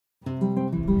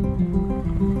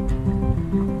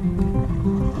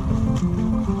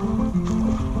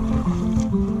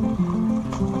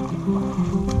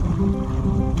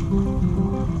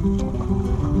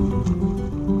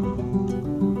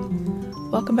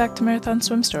Welcome back to Marathon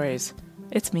Swim Stories.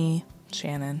 It's me,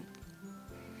 Shannon.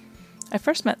 I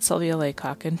first met Sylvia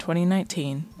Laycock in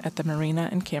 2019 at the marina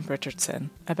in Camp Richardson,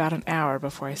 about an hour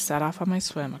before I set off on my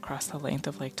swim across the length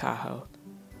of Lake Tahoe.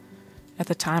 At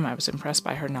the time, I was impressed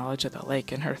by her knowledge of the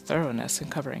lake and her thoroughness in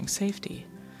covering safety.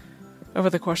 Over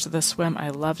the course of the swim,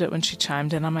 I loved it when she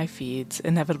chimed in on my feeds,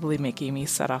 inevitably making me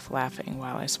set off laughing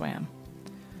while I swam.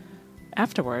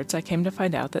 Afterwards, I came to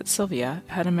find out that Sylvia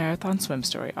had a marathon swim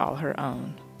story all her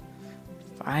own.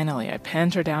 Finally, I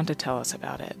pinned her down to tell us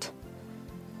about it.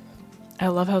 I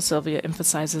love how Sylvia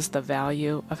emphasizes the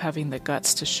value of having the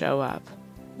guts to show up,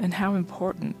 and how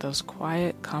important those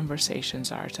quiet conversations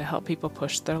are to help people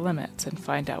push their limits and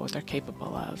find out what they're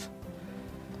capable of.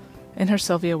 In her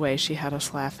Sylvia way, she had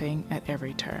us laughing at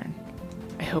every turn.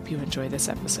 I hope you enjoy this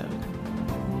episode.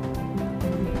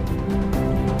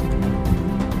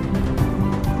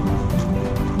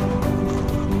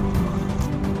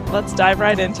 Let's dive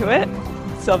right into it.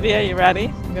 Sylvia, you ready?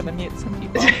 I'm going to mute some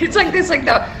people. It's like this, like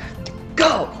the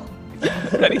go.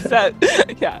 That he said.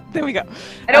 Yeah, there we go.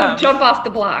 I don't jump off the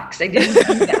blocks. I didn't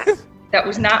do that. That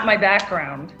was not my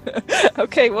background.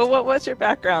 Okay, well, what was your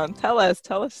background? Tell us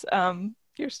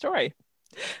your story.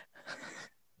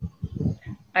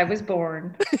 I was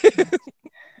born.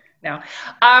 No.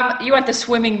 You want the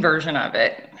swimming version of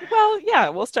it? Well, yeah,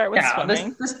 we'll start with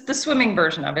swimming. The swimming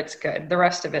version of it's good. The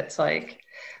rest of it's like,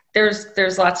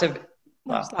 there's lots of,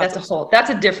 that's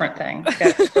a different thing.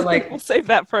 We'll save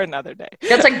that for another day.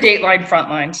 That's like Dateline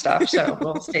Frontline stuff. So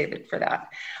we'll save it for that.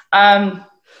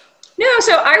 No,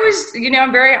 so I was,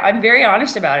 I'm very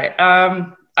honest about it.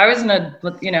 I was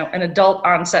an adult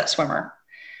onset swimmer.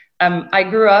 I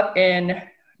grew up in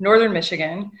northern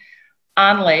Michigan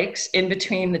on lakes in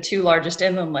between the two largest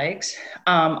inland lakes.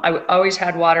 I always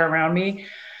had water around me.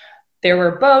 There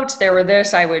were boats, there were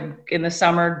this. I would, in the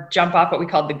summer, jump off what we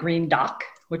called the Green Dock,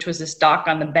 which was this dock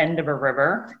on the bend of a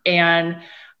river. And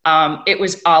it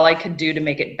was all I could do to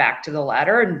make it back to the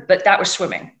ladder. But that was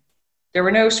swimming. There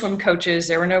were no swim coaches.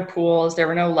 There were no pools. There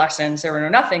were no lessons. There were no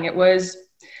nothing. It was,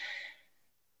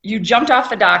 you jumped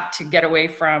off the dock to get away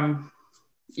from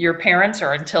your parents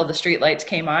or until the street lights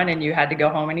came on and you had to go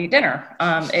home and eat dinner.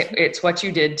 It's what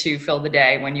you did to fill the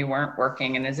day when you weren't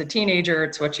working. And as a teenager,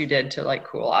 it's what you did to like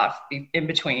cool off in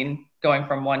between going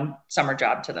from one summer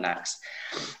job to the next.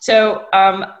 So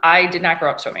I did not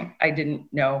grow up swimming. I didn't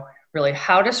know really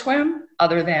how to swim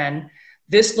other than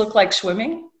this looked like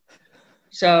swimming.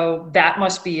 So that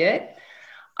must be it.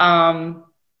 And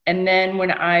then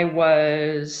when I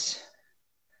would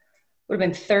have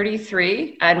been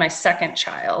 33. I had my second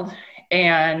child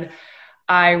and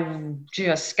I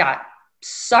just got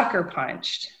sucker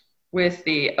punched with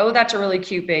that's a really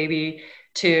cute baby,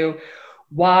 to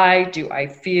why do I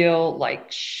feel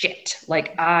like shit?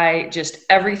 Like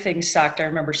everything sucked. I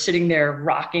remember sitting there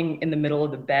rocking in the middle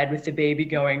of the bed with the baby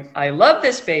going, I love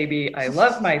this baby. I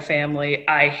love my family.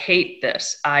 I hate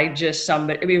this.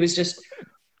 It was just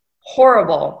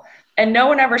horrible. And no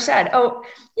one ever said, oh,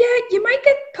 yeah, you might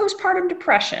get postpartum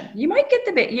depression. You might get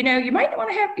you might want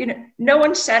to have, no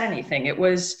one said anything. It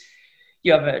was,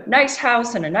 you have a nice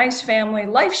house and a nice family.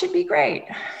 Life should be great.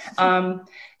 So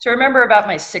I remember about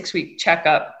my 6-week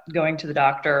checkup going to the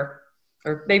doctor,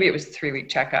 or maybe it was a 3-week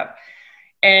checkup.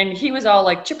 And he was all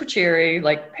like chipper cheery,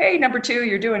 like, hey, number 2,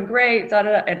 you're doing great. Da,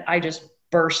 da, da. And I just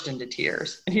burst into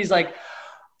tears. And he's like,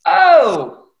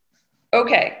 oh,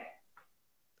 okay.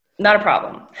 Not a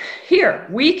problem. Here,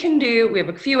 we have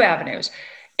a few avenues.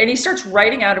 And he starts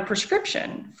writing out a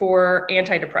prescription for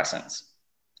antidepressants.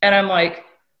 And I'm like,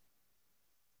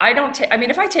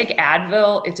 if I take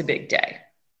Advil, it's a big day.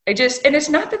 And it's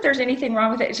not that there's anything wrong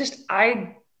with it. It's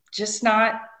just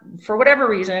not, for whatever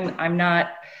reason, I'm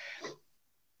not,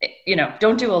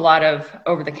 don't do a lot of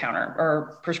over the counter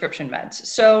or prescription meds.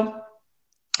 So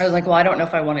I was like, well, I don't know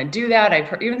if I want to do that.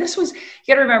 You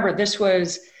got to remember, this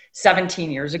was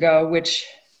 17 years ago, which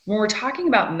when we're talking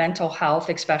about mental health,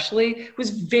 especially, was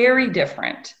very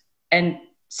different. And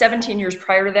 17 years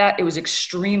prior to that, it was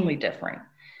extremely different.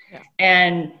 Yeah.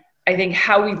 And I think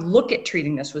how we look at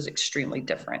treating this was extremely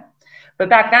different. But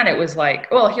back then it was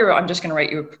like, well, here, I'm just going to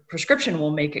write you a prescription.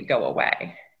 We'll make it go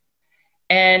away.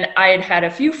 And I had a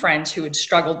few friends who had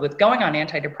struggled with going on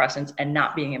antidepressants and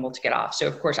not being able to get off. So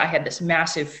of course I had this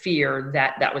massive fear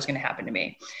that that was going to happen to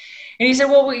me. And he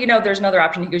said, well, there's another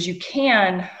option. He goes, you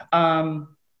can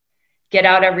get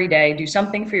out every day, do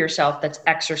something for yourself that's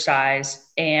exercise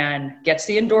and gets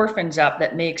the endorphins up,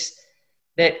 that makes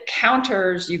that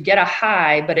counters, you get a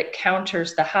high, but it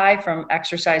counters the high from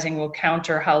exercising will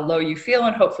counter how low you feel.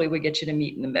 And hopefully we get you to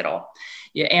meet in the middle.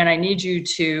 Yeah, and I need you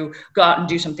to go out and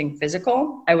do something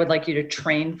physical. I would like you to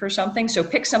train for something. So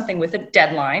pick something with a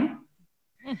deadline,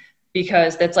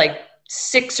 because that's like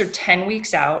 6 or 10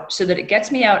 weeks out, so that it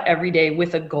gets me out every day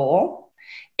with a goal.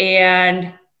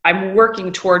 And I'm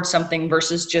working towards something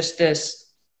versus just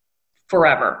this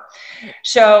forever.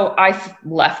 So I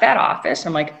left that office.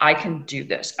 I'm like, I can do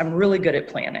this. I'm really good at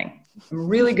planning. I'm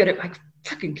really good at, I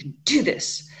fucking can do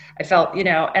this. I felt,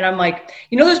 and I'm like,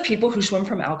 those people who swim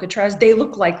from Alcatraz, they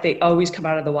look like they always come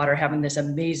out of the water having this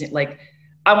amazing, like,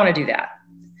 I want to do that.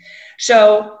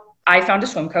 So I found a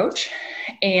swim coach,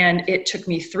 and it took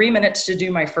me 3 minutes to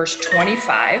do my first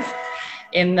 25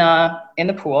 in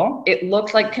the pool. It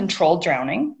looked like controlled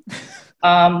drowning.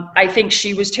 I think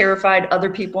she was terrified. Other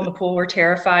people in the pool were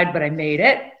terrified, but I made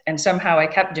it. And somehow I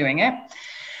kept doing it.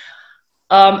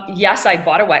 Yes, I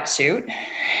bought a wetsuit,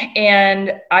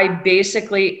 and I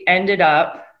basically ended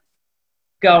up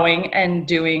doing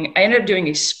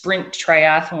a sprint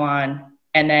triathlon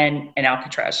and then an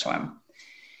Alcatraz swim.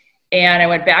 And I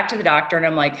went back to the doctor, and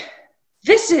I'm like,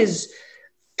 this is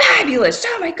fabulous.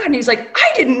 Oh my God. And he's like,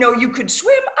 I didn't know you could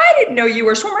swim. I didn't know you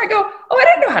were a swimmer. I go, oh, I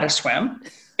didn't know how to swim.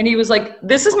 And he was like,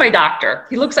 this is my doctor.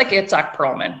 He looks like Itzhak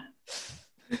Perlman.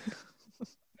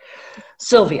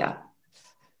 Sylvia,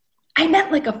 I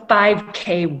meant like a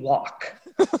 5K walk.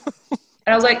 And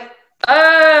I was like,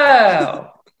 oh,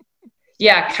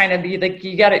 yeah, kind of like,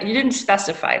 you didn't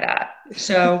specify that.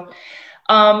 So,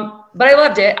 but I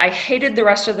loved it. I hated the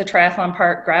rest of the triathlon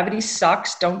part. Gravity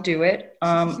sucks. Don't do it.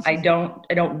 I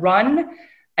don't run.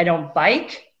 I don't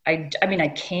bike. I mean, I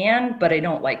can, but I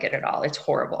don't like it at all. It's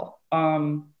horrible.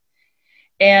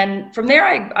 And from there,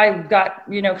 I got,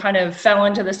 kind of fell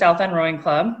into the South End Rowing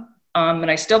Club.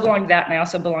 And I still belong to that. And I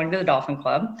also belong to the Dolphin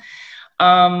Club.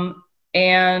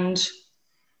 And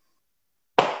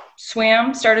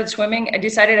started swimming. I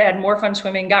decided I had more fun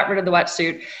swimming, got rid of the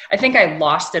wetsuit. I think I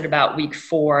lost it about week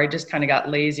 4. I just kind of got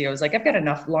lazy. I was like, I've got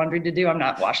enough laundry to do. I'm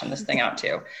not washing this thing out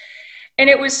too. And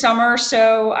it was summer,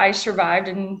 so I survived.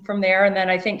 And from there, and then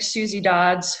I think Susie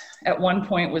Dodds at one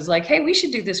point was like, hey, we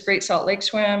should do this Great Salt Lake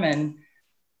swim. And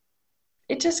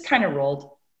it just kind of rolled.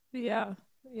 Yeah.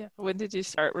 When did you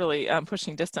start really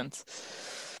pushing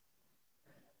distance?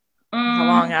 How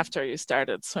long after you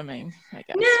started swimming, I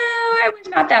guess? No, I was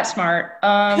not that smart.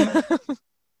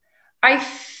 I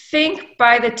think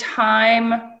by the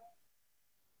time,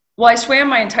 I swam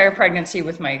my entire pregnancy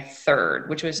with my third,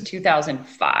 which was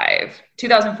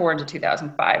 2004 into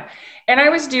 2005. And I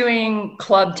was doing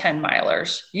club 10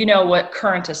 milers, what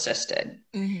current assisted.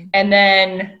 Mm-hmm. And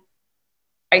then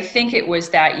I think it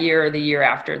was that year or the year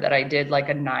after that I did like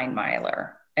a 9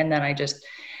 miler. And then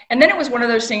and then it was one of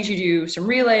those things, you do some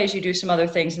relays, you do some other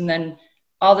things. And then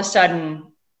all of a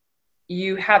sudden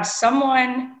you have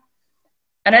someone,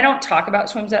 and I don't talk about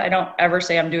swims. I don't ever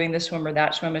say I'm doing this swim or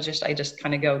that swim. I just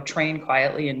kind of go train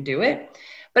quietly and do it.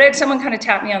 But I had someone kind of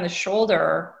tap me on the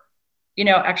shoulder,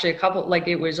 actually a couple, like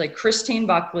it was like Christine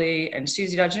Buckley and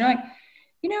Susie Dodge. And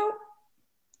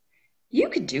you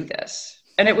could do this.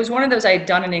 And it was one of those, I had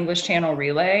done an English Channel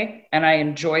relay and I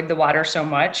enjoyed the water so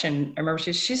much. And I remember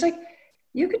she's like,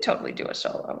 you could totally do a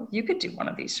solo. You could do one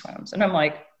of these swims. And I'm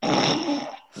like,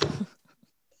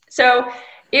 so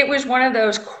it was one of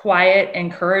those quiet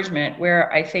encouragement where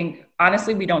I think,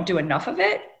 honestly, we don't do enough of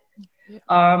it.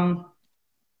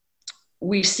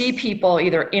 We see people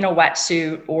either in a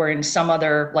wetsuit or in some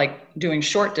other, like doing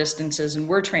short distances, and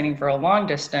we're training for a long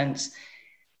distance.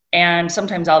 And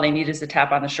sometimes all they need is the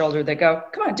tap on the shoulder. They go,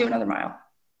 come on, do another mile,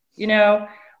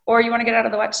 or you want to get out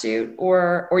of the wetsuit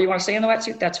or you want to stay in the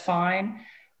wetsuit, that's fine.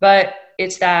 But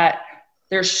it's that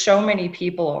there's so many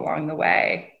people along the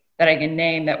way that I can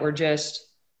name that were just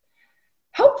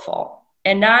helpful,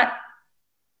 and not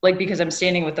like because I'm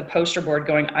standing with the poster board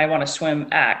going, I want to swim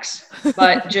X,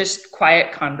 but just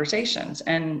quiet conversations.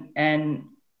 And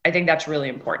I think that's really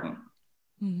important.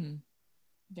 Mm-hmm.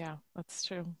 Yeah, that's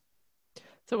true.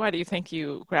 So why do you think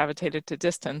you gravitated to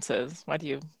distances? Why do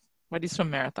you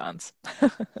swim marathons?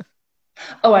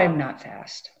 Oh, I'm not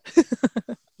fast.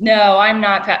 No, I'm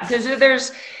not fast.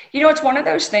 There's, it's one of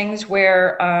those things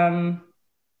where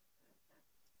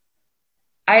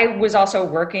I was also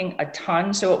working a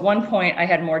ton. So at one point I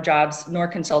had more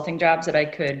consulting jobs that I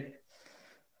could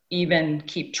even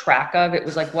keep track of. It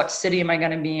was like, what city am I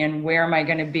going to be in? Where am I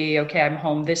going to be? Okay, I'm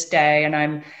home this day.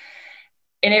 And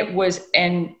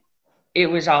it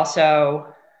was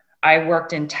also, I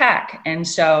worked in tech. And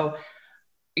so,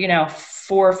 4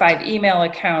 or 5 email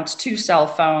accounts, 2 cell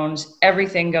phones,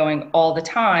 everything going all the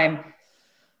time.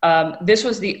 This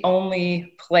was the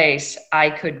only place I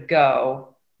could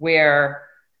go where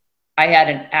I had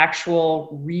an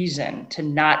actual reason to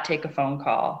not take a phone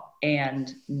call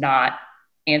and not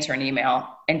answer an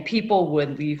email, and people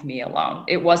would leave me alone.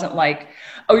 It wasn't like,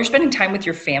 oh, you're spending time with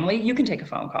your family, you can take a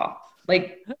phone call.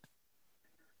 Like,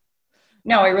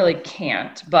 no, I really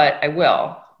can't, but I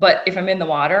will. But if I'm in the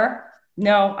water,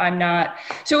 no, I'm not.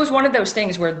 So it was one of those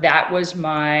things where that was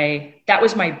my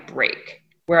break,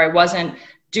 where I wasn't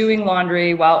doing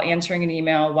laundry while answering an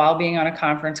email, while being on a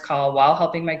conference call, while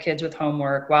helping my kids with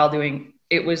homework,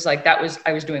 it was like,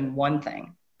 I was doing one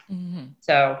thing. Mm-hmm.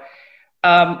 So,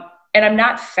 and I'm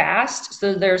not fast.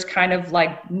 So there's kind of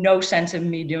like no sense of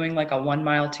me doing like a 1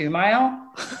 mile, 2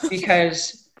 mile,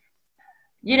 because,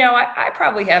 I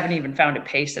probably haven't even found a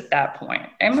pace at that point.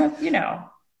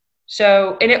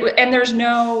 So, and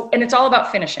it's all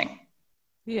about finishing.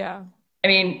 Yeah. I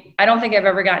mean, I don't think I've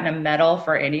ever gotten a medal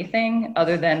for anything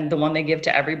other than the one they give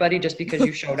to everybody just because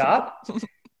you showed up.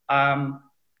 And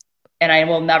I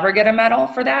will never get a medal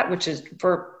for that, which is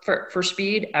for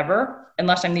speed ever,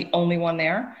 unless I'm the only one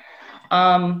there.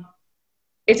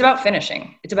 It's about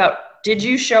finishing. It's about, did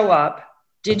you show up?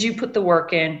 Did you put the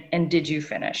work in? And did you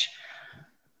finish?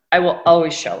 I will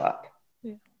always show up.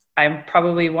 Yeah. I'm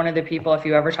probably one of the people, if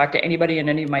you ever talk to anybody in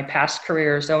any of my past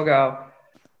careers, they'll go,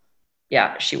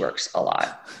 yeah, she works a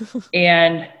lot.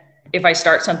 And if I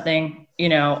start something,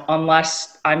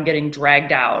 unless I'm getting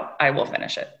dragged out, I will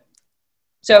finish it.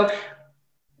 So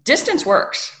distance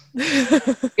works.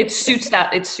 It suits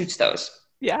those.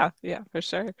 Yeah, for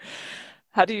sure.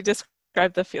 How do you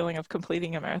describe the feeling of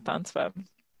completing a marathon swim?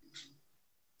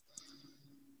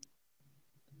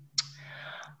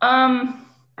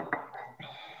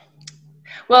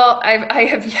 Well, I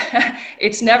have,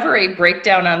 it's never a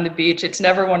breakdown on the beach. It's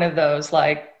never one of those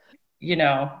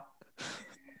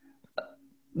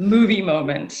movie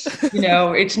moments,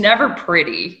 it's never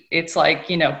pretty. It's like,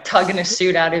 tugging a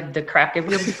suit out of the crack of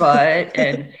your butt.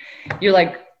 And you're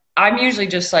like, I'm usually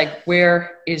just like,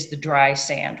 where is the dry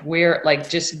sand? Where, like,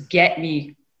 just get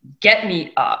me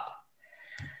up.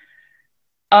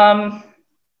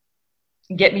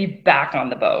 Get me back on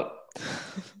the boat.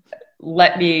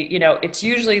 Let me, it's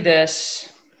usually this,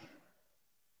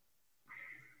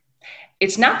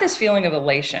 it's not this feeling of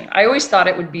elation. I always thought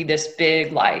it would be this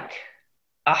big, like,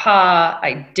 aha,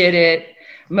 I did it.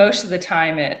 Most of the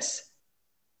time it's,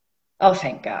 oh,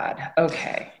 thank God.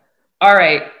 Okay. All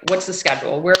right. What's the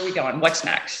schedule? Where are we going? What's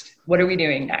next? What are we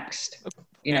doing next?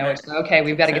 It's okay.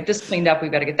 We've got to get this cleaned up.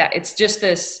 We've got to get that. It's just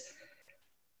this,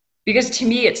 because to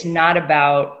me, it's not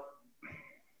about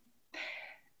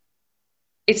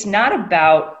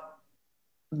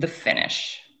the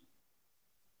finish.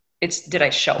 It's, did I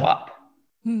show up?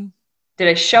 Did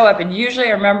I show up? And usually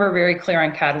I remember very clear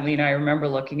on Catalina. I remember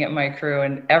looking at my crew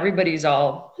and everybody's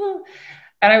all,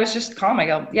 and I was just calm. I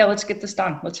go, yeah, let's get this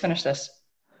done. Let's finish this.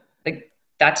 Like,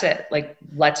 that's it. Like,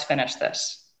 let's finish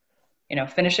this.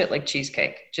 Finish it like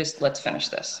cheesecake. Just let's finish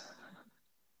this.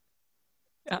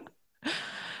 Yeah.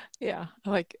 Yeah.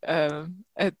 Like,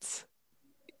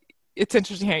 it's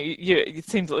interesting how it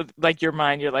seems like your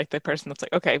mind, you're like the person that's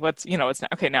like, okay, what's now,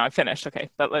 okay, now I'm finished. Okay.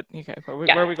 But where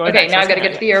are we going? Okay. Next? Now I've got to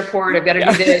get to the airport. I've got to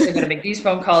do this. I've got to make these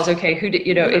phone calls. Okay.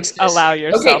 It's this. Allow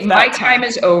yourself. Okay. My time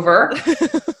is over.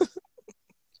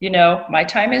 My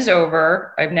time is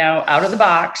over. I'm now out of the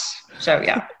box. So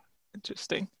yeah.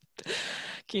 Interesting.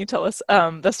 Can you tell us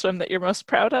the swim that you're most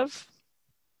proud of?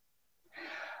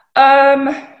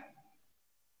 It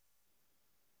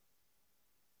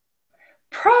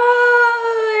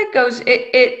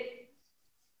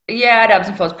ebbs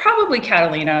and flows. Probably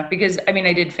Catalina, because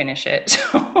I did finish it.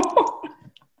 So.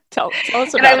 Tell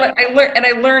us about it.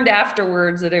 I learned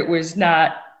afterwards that it was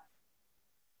not.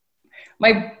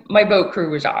 My boat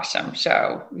crew was awesome.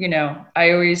 So, I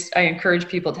encourage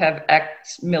people to have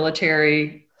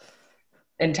ex-military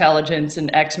intelligence and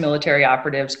ex-military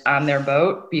operatives on their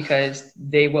boat, because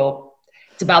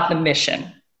it's about the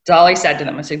mission. That's all I said to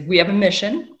them. I said, we have a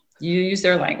mission. You use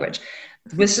their language.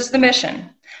 This is the mission.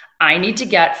 I need to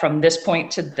get from this point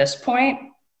to this point.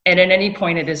 And at any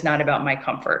point, it is not about my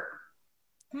comfort.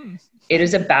 It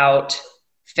is about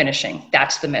finishing.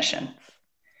 That's the mission.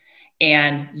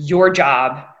 And your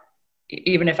job,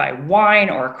 even if I whine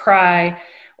or cry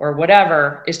or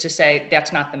whatever, is to say,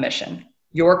 that's not the mission.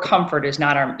 Your comfort is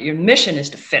not your mission is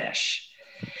to finish.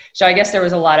 So I guess there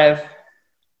was a lot of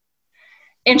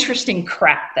interesting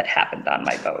crap that happened on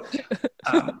my boat.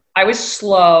 I was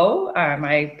slow.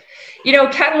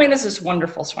 Catalina is this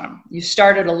wonderful swim. You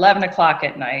start at 11 o'clock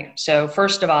at night. So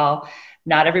first of all,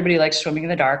 not everybody likes swimming in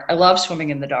the dark. I love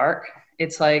swimming in the dark.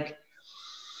 It's like,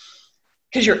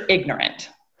 because you're ignorant.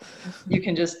 You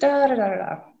can just da da da da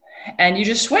da, and you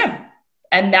just swim.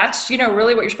 And that's,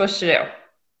 really what you're supposed to do.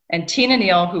 And Tina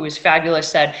Neal, who was fabulous,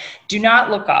 said, do not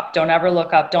look up. Don't ever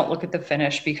look up. Don't look at the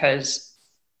finish, because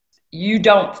you're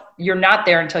not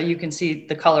there until you can see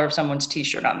the color of someone's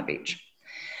t-shirt on the beach.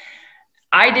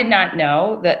 I did not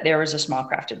know that there was a small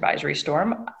craft advisory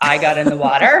storm. I got in the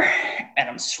water and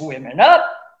I'm swimming up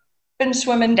and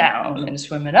swimming down and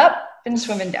swimming up and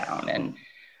swimming down. And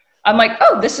I'm like,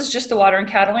 oh, this is just the water in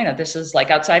Catalina. This is like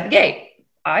outside the gate.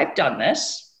 I've done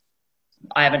this.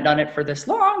 I haven't done it for this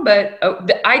long, but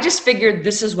I just figured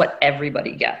this is what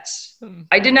everybody gets.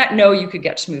 I did not know you could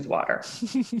get smooth water.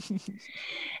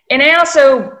 And I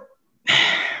also,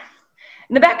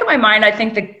 in the back of my mind, I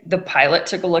think the pilot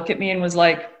took a look at me and was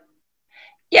like,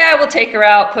 yeah, we'll take her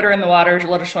out, put her in the water,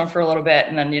 let her swim for a little bit,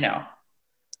 and then,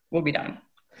 we'll be done.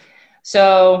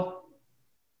 So,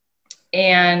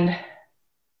 and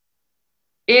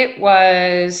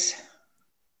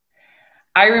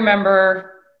I remember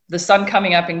the sun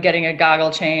coming up and getting a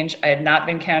goggle change. I had not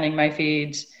been counting my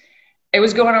feeds. It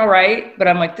was going all right, but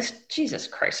I'm like, Jesus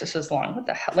Christ, this is long. What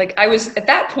the hell? Like, I was at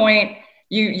that point,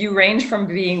 you range from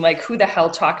being like, who the hell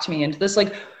talked me into this?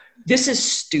 Like, this is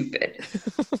stupid.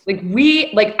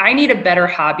 I need a better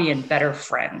hobby and better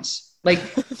friends. Like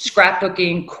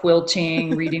scrapbooking,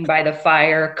 quilting, reading by the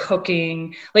fire,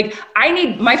 cooking. Like,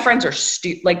 my friends are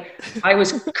stupid. Like, I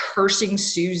was cursing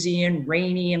Susie and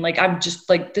Rainey, and like, I'm just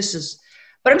like,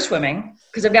 but I'm swimming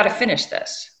because I've got to finish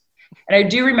this. And I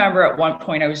do remember at one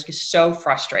point I was just so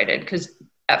frustrated because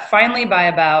finally by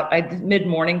about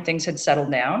mid-morning, things had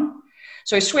settled down.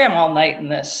 So I swam all night in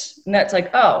this, and that's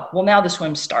like, oh, well, now the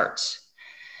swim starts.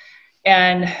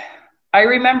 And I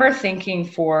remember thinking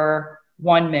for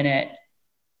 1 minute,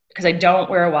 because I don't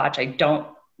wear a watch.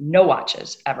 No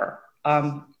watches ever.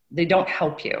 They don't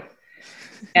help you.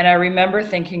 And I remember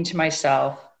thinking to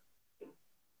myself,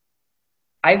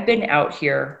 I've been out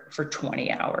here for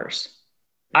 20 hours.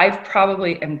 I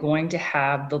probably am going to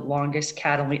have the longest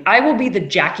Catalina. I will be the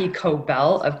Jackie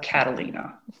Cobell of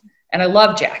Catalina. And I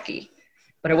love Jackie,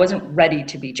 but I wasn't ready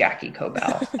to be Jackie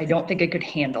Cobell. I don't think I could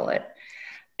handle it.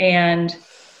 And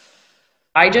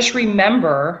I just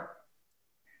remember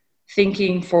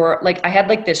thinking I had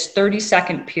like this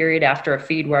 30-second period after a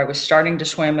feed where I was starting to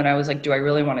swim, and I was like, do I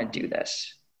really want to do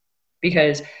this?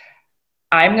 Because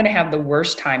I'm going to have the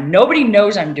worst time. Nobody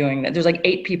knows I'm doing that. There's like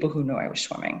 8 people who know I was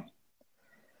swimming.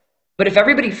 But if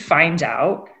everybody finds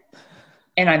out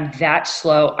and I'm that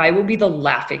slow, I will be the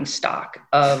laughing stock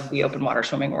of the open water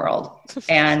swimming world.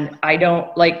 And I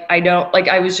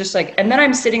was just like, and then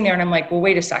I'm sitting there and I'm like, well,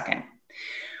 wait a second.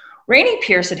 Rainey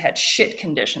Pierce had shit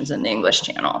conditions in the English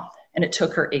Channel, and it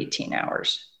took her 18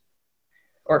 hours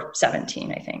or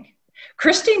 17, I think.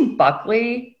 Christine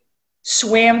Buckley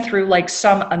swam through like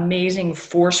some amazing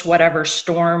force whatever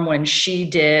storm when she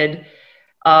did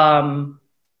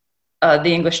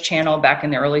the English Channel back in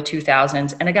the early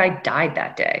 2000s, and a guy died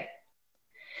that day.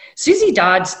 Susie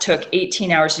Dodds took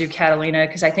 18 hours to do Catalina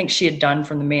because I think she had done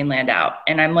from the mainland out.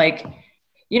 And I'm like,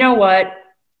 you know what?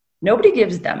 Nobody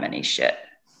gives them any shit.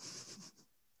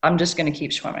 I'm just going to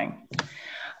keep swimming.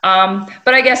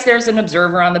 But I guess there's an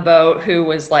observer on the boat who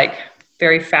was like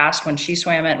very fast when she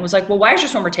swam it and was like, well, why is your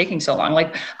swimmer taking so long?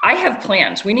 Like, I have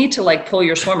plans. We need to like pull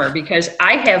your swimmer because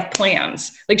I have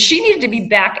plans. Like, she needed to be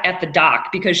back at the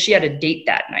dock because she had a date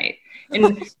that night.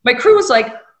 And my crew was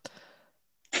like,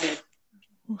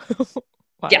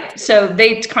 wow. Yeah. So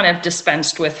they kind of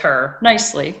dispensed with her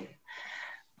nicely.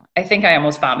 I think I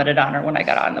almost vomited on her when I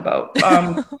got on the boat.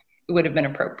 It would have been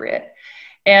appropriate.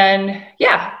 And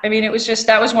yeah, I mean, that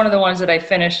was one of the ones that I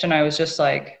finished, and I was just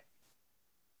like,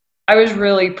 I was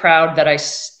really proud that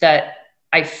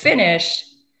I finished,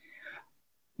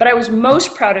 but I was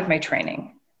most proud of my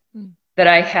training that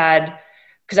I had,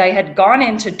 because I had gone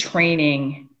into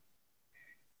training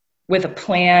with a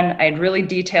plan. I had really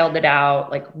detailed it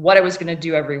out, like what I was going to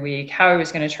do every week, how I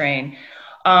was going to train.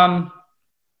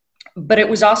 But it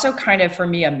was also kind of for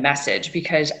me a message,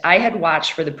 because I had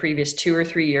watched for the previous 2 or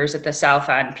 3 years at the South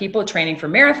End, people training for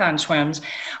marathon swims.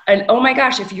 And oh my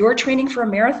gosh, if you're training for a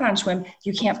marathon swim,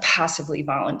 you can't possibly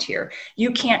volunteer.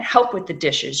 You can't help with the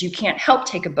dishes. You can't help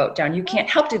take a boat down. You can't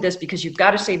help do this because you've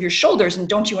got to save your shoulders. And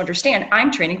don't you understand?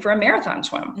 I'm training for a marathon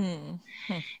swim.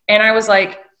 Mm-hmm. And I was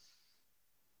like,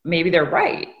 maybe they're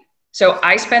right. So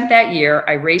I spent that year,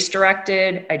 I race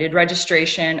directed, I did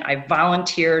registration, I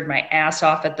volunteered my ass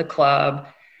off at the club,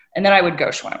 and then I would go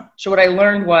swim. So what I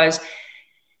learned was,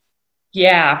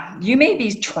 yeah, you may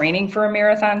be training for a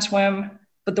marathon swim,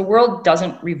 but the world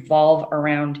doesn't revolve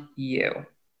around you.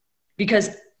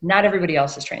 Because Not everybody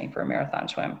else is training for a marathon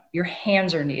swim. Your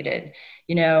hands are needed.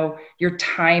 Your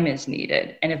time is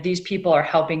needed. And if these people are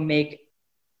helping make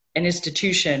an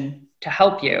institution to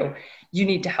help you, you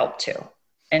need to help too.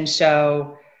 And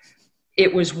so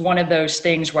it was one of those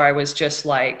things where I was just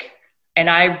like,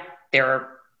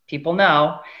 people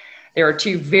know, there are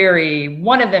two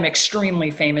one of them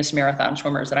extremely famous marathon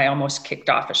swimmers that I almost kicked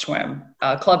off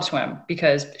a club swim,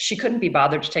 because she couldn't be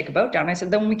bothered to take a boat down. I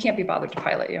said, then we can't be bothered to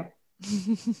pilot you.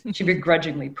 She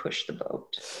begrudgingly pushed the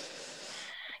boat.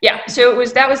 Yeah. So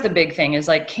that was the big thing, is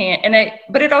like,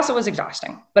 but it also was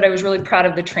exhausting, but I was really proud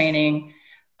of the training.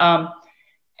 And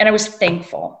I was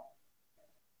thankful.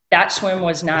 That swim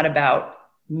was not about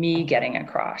me getting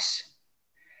across.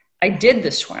 I did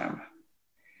the swim.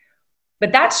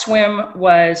 But that swim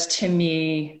was, to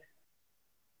me,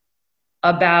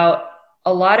 about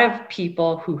a lot of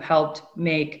people who helped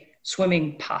make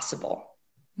swimming possible.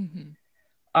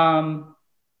 Mm-hmm.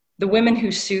 The women who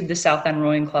sued the South End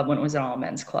Rowing Club when it was an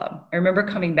all-men's club. I remember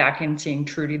coming back and seeing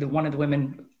Trudy, one of the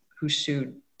women who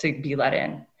sued to be let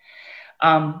in.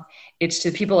 It's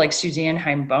to people like Suzanne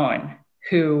Heim-Bowen,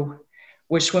 who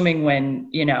was swimming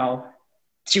when,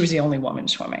 she was the only woman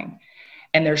swimming.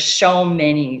 And there's so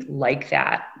many like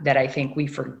that I think we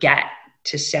forget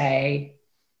to say,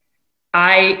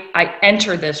 I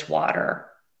enter this water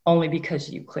only because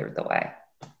you cleared the way.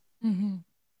 Mm-hmm.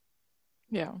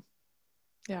 Yeah.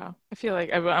 Yeah. I feel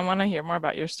like I want to hear more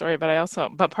about your story,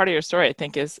 but part of your story, I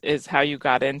think, is how you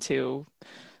got into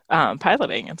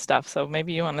piloting and stuff. So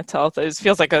maybe you want to tell us, it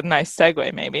feels like a nice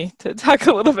segue maybe to talk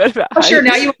a little bit about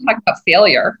now you want to talk about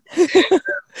failure.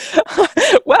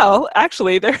 Well,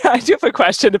 actually, I do have a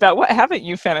question about what haven't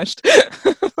you finished?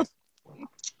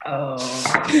 Oh,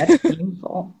 that's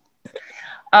painful.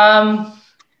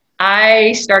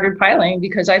 I started piloting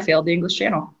because I failed the English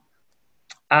Channel.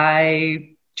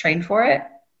 I trained for it.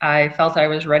 I felt I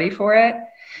was ready for it.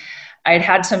 I'd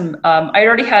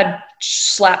already had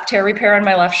slap tear repair on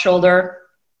my left shoulder,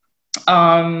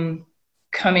 coming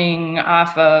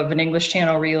off of an English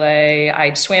Channel relay.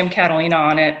 I'd swam Catalina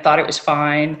on it, thought it was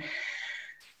fine,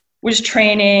 was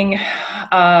training,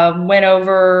 went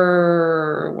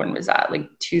over, when was that? Like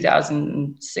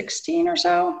 2016 or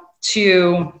so,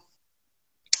 to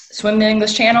swim the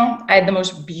English Channel. I had the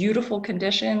most beautiful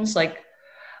conditions. Like,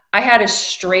 I had a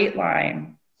straight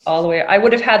line all the way. I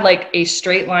would have had like a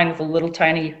straight line with a little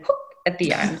tiny hook at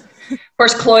the end. Of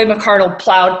course, Chloe McCardle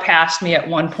plowed past me at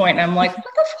one point, and I'm like, what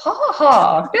the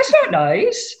fuck? That's not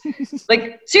nice.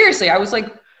 Like, seriously, I was like,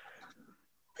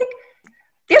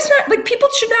 that's not, like, people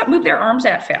should not move their arms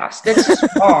that fast. That's just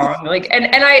wrong. Like,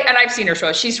 and I've seen her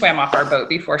swim. She swam off our boat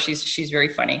before. She's very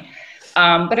funny.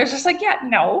 But I was just like, yeah,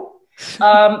 no.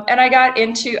 And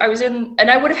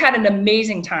I would have had an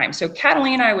amazing time. So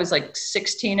Catalina, I was like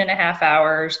 16 and a half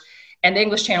hours, and the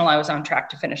English Channel, I was on track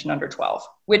to finish in under 12,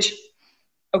 which,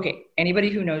 okay, anybody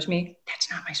who knows me, that's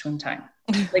not my swim time.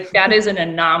 Like, that is an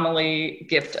anomaly,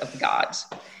 gift of the gods.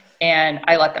 And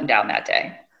I let them down that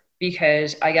day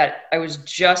because I was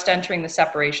just entering the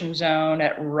separation zone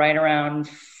at right around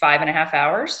 5.5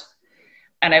 hours.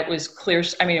 And it was clear.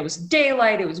 I mean, it was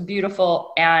daylight. It was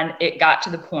beautiful. And it got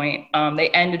to the point, they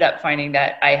ended up finding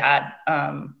that I had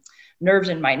nerves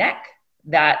in my neck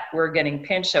that were getting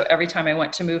pinched. So every time I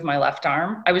went to move my left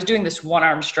arm, I was doing this one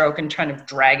arm stroke and kind of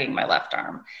dragging my left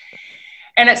arm.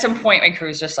 And at some point, my crew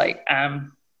was just like,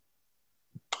 hon,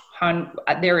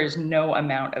 there is no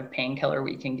amount of painkiller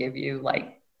we can give you.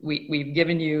 Like, we've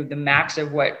given you the max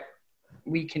of what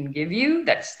we can give you.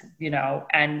 That's,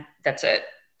 and that's it.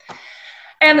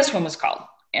 And this one was called,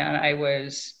 and I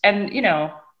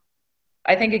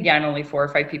think, again, only 4 or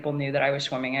 5 people knew that I was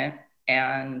swimming it,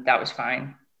 and that was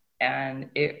fine. And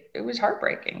it was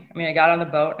heartbreaking. I mean, I got on the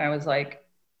boat and I was like,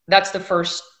 that's the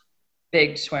first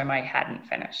big swim I hadn't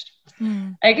finished.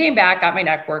 I came back, got my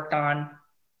neck worked on,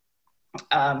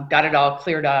 got it all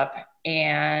cleared up.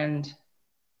 And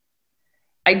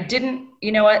I didn't,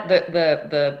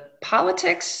 the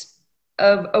politics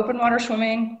of open water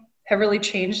swimming have really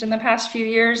changed in the past few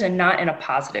years, and not in a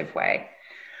positive way.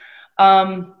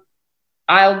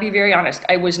 I'll be very honest.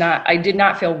 I did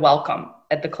not feel welcome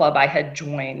at the club I had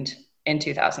joined in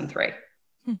 2003.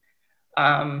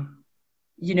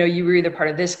 You were either part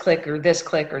of this clique or this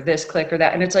clique or this clique or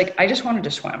that. And it's like, I just wanted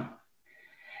to swim.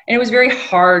 And it was very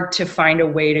hard to find a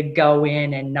way to go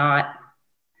in and not,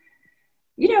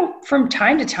 from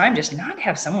time to time, just not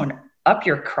have someone up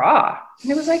your craw.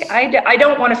 And it was like, I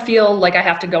don't want to feel like I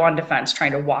have to go on defense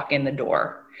trying to walk in the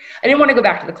door. I didn't want to go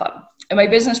back to the club. And my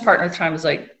business partner at the time was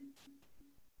like,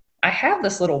 I have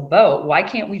this little boat. Why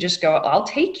can't we just go? I'll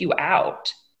take you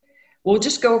out. we'll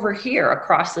just go over here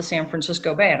across the San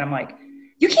Francisco Bay. And I'm like,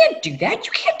 you can't do that.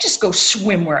 You can't just go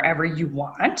swim wherever you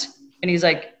want. And he's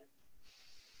like,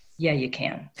 yeah, you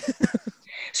can.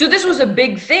 So this was a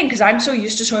big thing because I'm so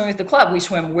used to swimming with the club. We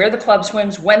swim where the club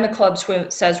swims, when the club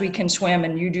says we can swim,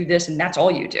 and you do this, and that's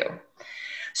all you do.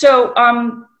 So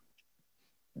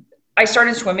I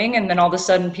started swimming, and then all of a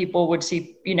sudden people would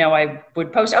see, I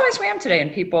would post, I swam today.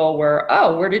 And people were,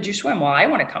 oh, where did you swim? Well, I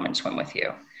want to come and swim with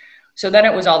you. So then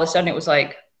it was all of a sudden, it was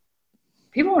like,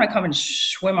 people want to come and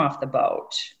swim off the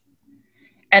boat.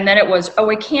 And then it was, oh,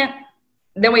 I can't.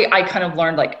 Then I kind of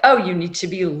learned like, oh, you need to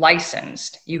be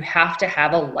licensed. You have to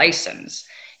have a license.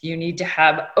 You need to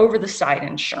have over the side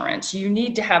insurance. You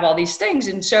need to have all these things.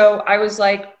 And so I was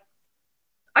like,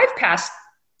 I've passed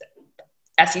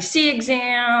SEC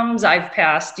exams. I've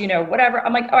passed, whatever.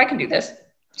 I'm like, oh, I can do this.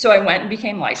 So I went and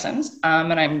became licensed.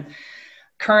 And I'm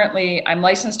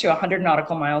licensed to 100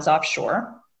 nautical miles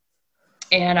offshore.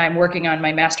 And I'm working on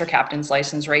my master captain's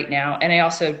license right now. And I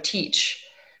also teach.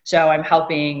 So I'm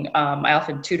helping, I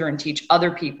often tutor and teach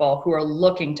other people who are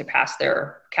looking to pass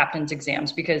their captain's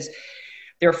exams, because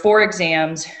there are 4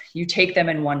 exams. You take them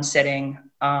in one sitting.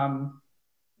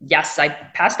 Yes, I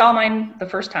passed all mine the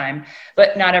first time,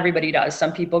 but not everybody does.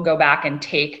 Some people go back and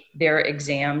take their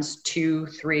exams 2,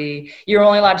 3. You're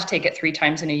only allowed to take it 3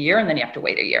 times in a year, and then you have to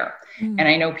wait a year. Mm. And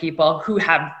I know people who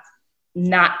have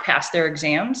not passed their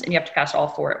exams, and you have to pass all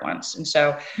 4 at once. And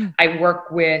so I work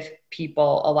with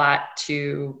people a lot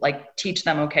to like teach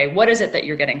them, okay, what is it that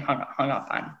you're getting hung up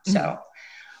on? Mm-hmm. So,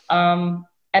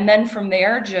 and then from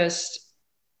there,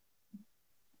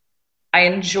 I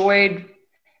enjoyed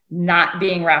not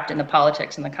being wrapped in the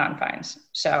politics and the confines.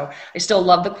 So I still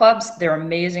love the clubs. They're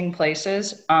amazing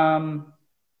places. And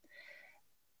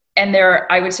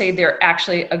I would say they're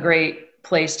actually a great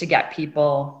place to get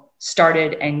people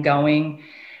started and going.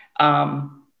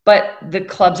 But the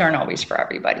clubs aren't always for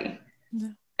everybody. Yeah.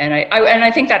 And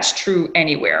I think that's true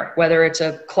anywhere, whether it's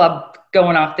a club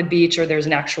going off the beach or there's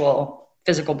an actual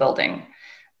physical building.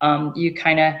 And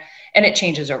it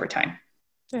changes over time.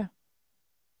 Yeah.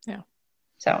 Yeah.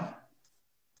 So,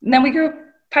 and then we grew up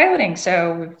piloting.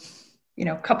 So,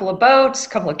 a couple of boats, a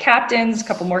couple of captains, a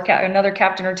couple more, another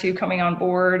captain or 2 coming on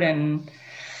board, and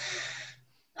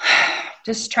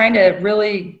just trying to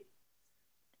really,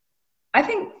 I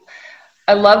think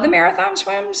I love the marathon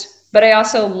swims, but I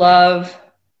also love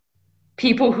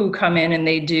people who come in and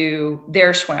they do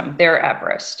their swim, their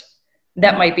Everest.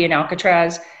 That might be an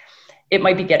Alcatraz. It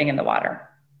might be getting in the water.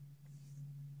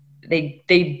 They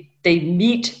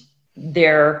meet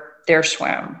their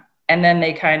swim. And then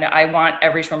I want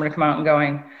every swimmer to come out and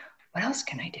going, what else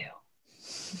can I do?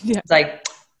 Yeah. It's like,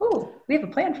 oh, we have a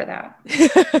plan for that.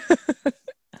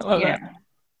 I love that.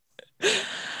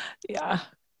 Yeah.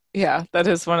 Yeah, that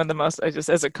is one of the most,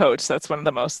 as a coach, that's one of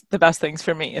the best things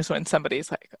for me is when somebody's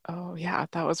like, oh yeah,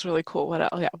 that was really cool. What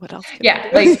else? Yeah, what else?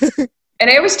 And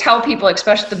I always tell people,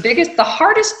 especially the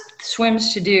hardest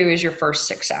swims to do is your first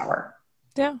 6 hour.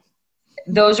 Yeah.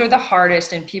 Those are the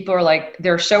hardest. And people are like,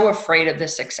 they're so afraid of the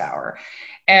 6 hour.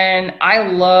 And I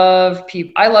love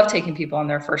taking people on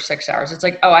their first 6 hours. It's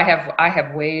like, oh, I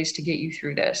have ways to get you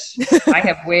through this.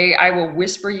 I will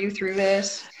whisper you through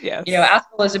this. Yes. Ask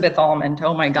Elizabeth Almond.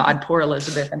 Oh my God, poor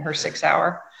Elizabeth in her 6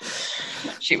 hour.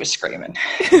 She was screaming.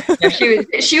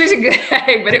 She was a good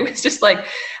egg, but it was just like,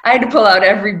 I had to pull out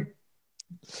every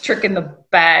trick in the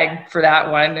bag for that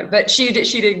one. But she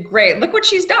did great. Look what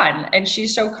she's done. And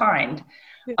she's so kind.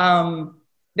 Yes.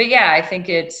 But yeah, I think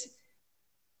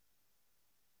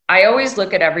I always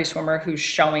look at every swimmer who's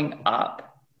showing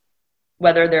up,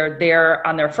 whether they're there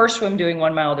on their first swim doing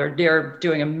 1 mile, they're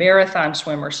doing a marathon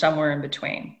swim or somewhere in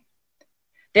between.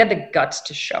 They have the guts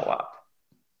to show up.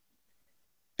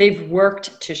 They've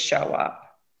worked to show up.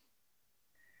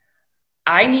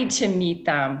 I need to meet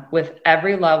them with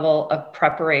every level of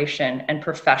preparation and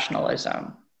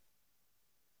professionalism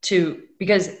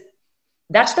because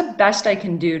that's the best I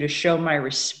can do to show my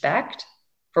respect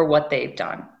for what they've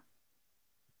done.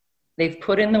 They've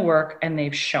put in the work and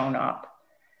they've shown up.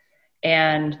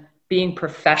 And being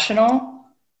professional,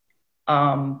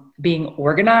 being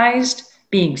organized,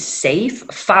 being safe,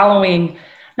 following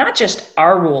not just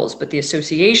our rules, but the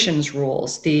association's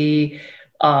rules, the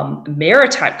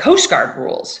maritime Coast Guard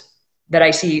rules that I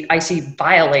see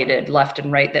violated left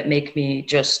and right that make me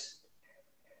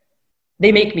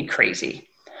crazy.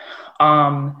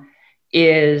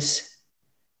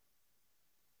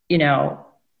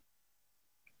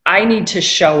 I need to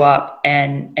show up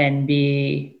and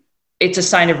it's a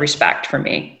sign of respect for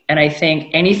me. And I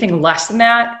think anything less than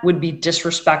that would be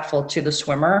disrespectful to the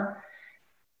swimmer.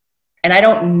 And I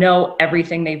don't know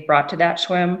everything they've brought to that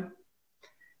swim,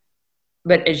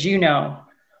 But as you know,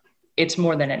 it's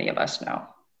more than any of us know.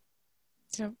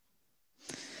 Yep.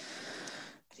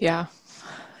 Yeah.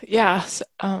 Yeah. So,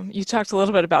 you talked a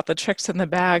little bit about the tricks in the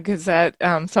bag. Is that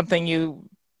something you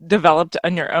developed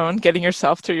on your own, getting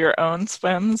yourself through your own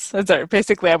swims? Is there,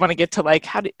 basically, I want to get to like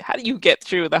how do you get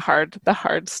through the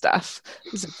hard stuff?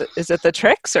 Is it the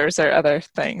tricks, or is there other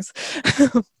things?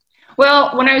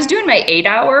 Well, when I was doing my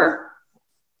 8-hour,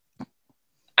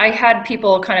 I had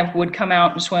people kind of would come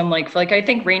out and swim like I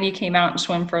think Rainey came out and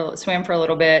swam for a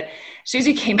little bit.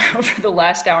 Susie came out for the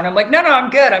last hour and I'm like, no, I'm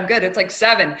good. It's like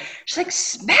 7. She's like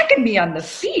smacking me on the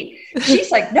feet. She's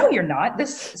like, no, you're not.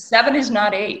 This 7 is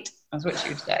not 8. That's what she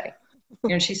would say.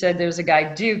 She said there was a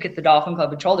guy, Duke, at the Dolphin Club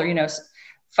who told her,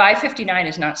 5:59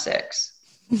 is not 6.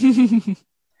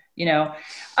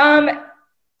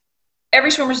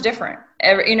 Every swimmer's different.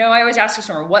 I always ask a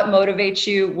swimmer, what motivates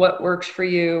you? What works for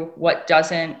you? What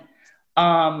doesn't?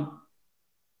 I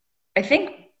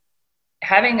think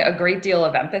having a great deal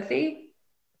of empathy,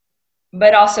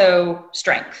 but also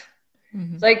strength.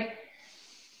 Mm-hmm. It's like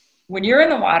when you're in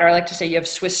the water, I like to say you have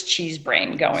Swiss cheese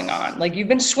brain going on. Like you've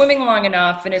been swimming long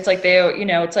enough and it's like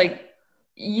it's like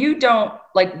you don't,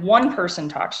 like one person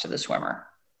talks to the swimmer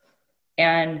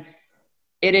and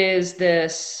it is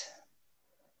this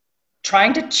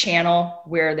trying to channel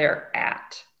where they're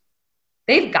at.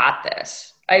 They've got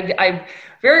this. I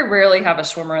very rarely have a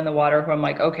swimmer in the water who I'm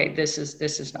like, okay, this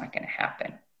is not going to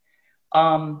happen.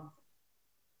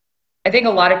 I think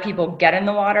a lot of people get in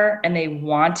the water and they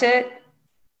want it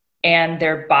and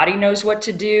their body knows what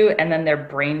to do. And then their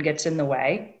brain gets in the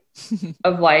way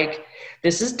of like,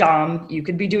 this is dumb. You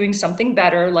could be doing something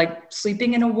better, like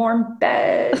sleeping in a warm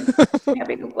bed,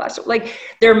 having a glass of, like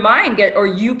their mind or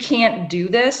you can't do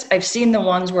this. I've seen the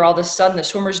ones where all of a sudden the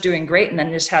swimmer's doing great and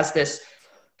then just has this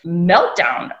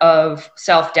meltdown of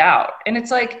self-doubt. And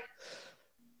it's like,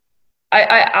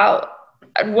 a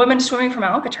woman swimming from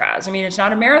Alcatraz. I mean, it's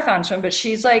not a marathon swim, but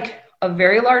she's like a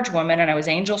very large woman and I was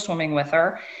angel swimming with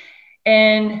her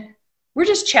and we're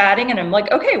just chatting and I'm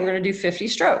like, okay, we're going to do 50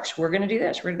 strokes. We're going to do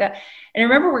this. We're going to do that. And I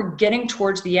remember we're getting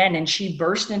towards the end and she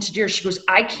burst into tears. She goes,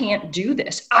 I can't do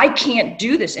this. I can't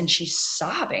do this. And she's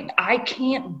sobbing. I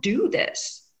can't do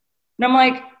this. And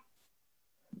I'm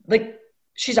like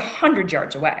she's 100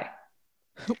 yards away.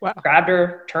 Wow. Grabbed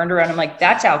her, turned around. I'm like,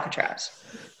 that's Alcatraz.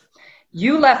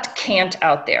 You left can't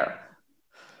out there.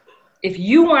 If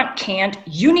you want can't,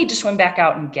 you need to swim back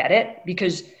out and get it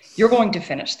because you're going to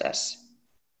finish this.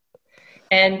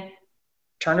 And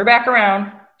turned her back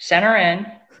around, sent her in.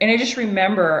 And I just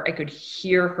remember I could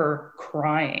hear her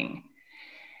crying.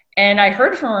 And I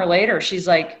heard from her later, she's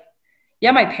like,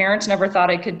 yeah, my parents never thought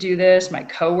I could do this. My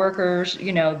coworkers,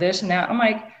 this and that. I'm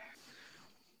like,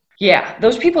 yeah,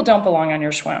 those people don't belong on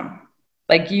your swim.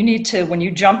 Like you need to, when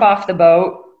you jump off the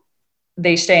boat,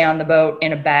 they stay on the boat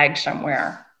in a bag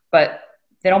somewhere, but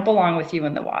they don't belong with you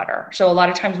in the water. So a lot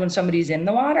of times when somebody's in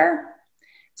the water,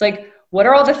 it's like, what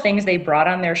are all the things they brought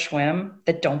on their swim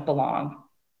that don't belong?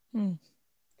 And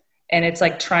it's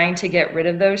like trying to get rid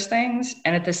of those things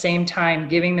and at the same time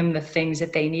giving them the things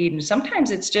that they need. And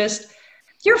sometimes it's just,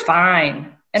 you're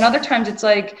fine. And other times it's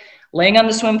like laying on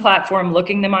the swim platform,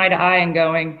 looking them eye to eye and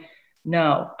going,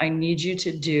 no, I need you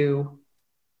to do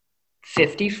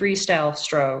 50 freestyle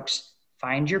strokes,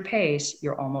 find your pace,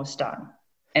 you're almost done.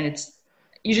 And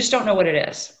you just don't know what it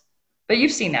is, but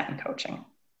you've seen that in coaching.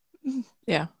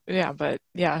 Yeah. But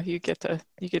yeah, you get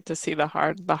to see the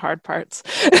hard parts.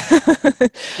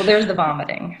 Well, there's the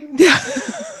vomiting. Yeah.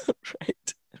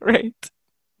 Right.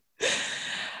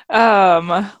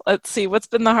 Let's see, what's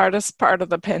been the hardest part of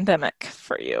the pandemic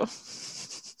for you?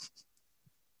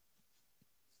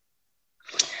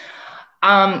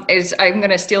 I'm going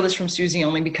to steal this from Susie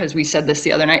only because we said this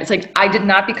the other night. It's like, I did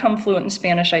not become fluent in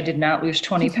Spanish. I did not lose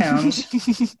 20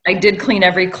 pounds. I did clean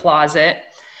every closet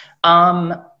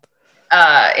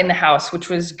in the house, which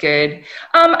was good.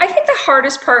 I think the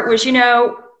hardest part was,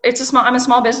 I'm a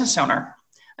small business owner.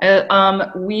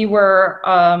 We were,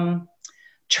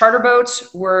 charter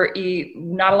boats were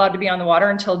not allowed to be on the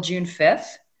water until June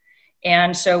 5th.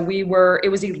 And so it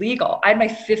was illegal. I had my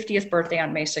 50th birthday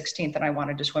on May 16th and I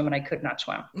wanted to swim and I could not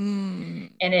swim.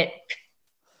 And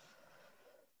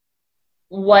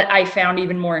what I found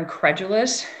even more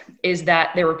incredulous is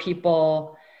that there were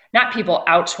not people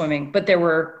out swimming, but there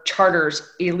were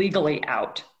charters illegally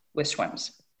out with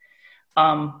swims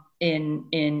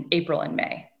in April and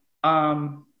May.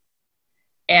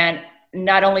 And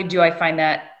not only do I find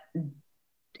that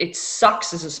it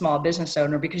sucks as a small business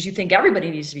owner because you think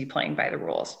everybody needs to be playing by the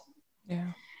rules.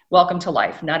 Yeah. Welcome to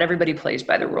life. Not everybody plays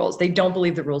by the rules. They don't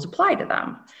believe the rules apply to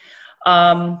them.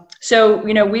 So,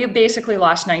 we have basically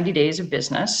lost 90 days of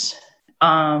business.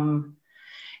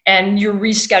 And you're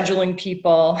rescheduling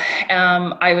people.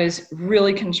 I was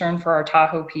really concerned for our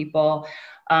Tahoe people.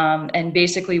 And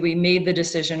basically we made the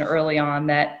decision early on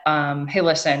that, hey,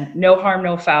 listen, no harm,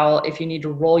 no foul. If you need to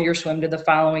roll your swim to the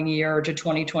following year or to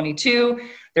 2022,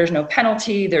 there's no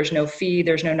penalty, there's no fee,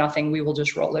 there's no nothing. We will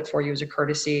just roll it for you as a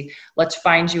courtesy. Let's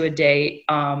find you a date.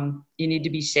 You need to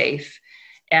be safe.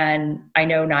 And I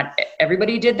know not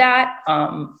everybody did that.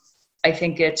 I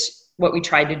think it's what we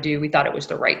tried to do. We thought it was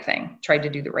the right thing, tried to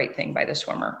do the right thing by the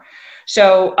swimmer.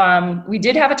 So we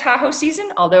did have a Tahoe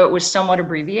season, although it was somewhat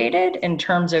abbreviated in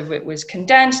terms of it was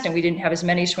condensed and we didn't have as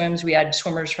many swims. We had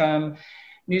swimmers from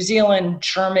New Zealand,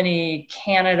 Germany,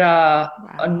 Canada,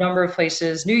 a number of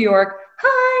places, New York,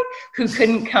 who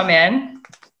couldn't come in.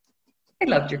 I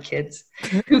loved your kids,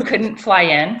 who couldn't fly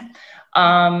in.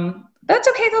 That's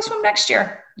okay. They'll swim next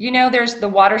year.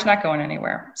 The water's not going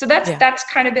anywhere. So that's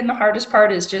kind of been the hardest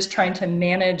part, is just trying to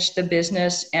manage the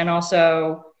business and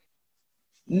also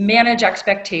manage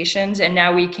expectations. And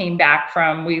now we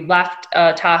left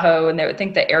Tahoe, and I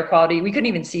think the air quality, we couldn't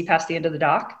even see past the end of the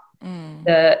dock.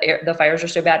 The fires are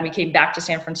so bad. And we came back to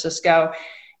San Francisco.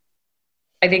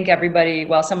 I think everybody,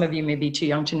 some of you may be too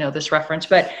young to know this reference,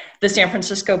 but the San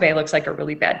Francisco Bay looks like a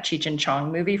really bad Cheech and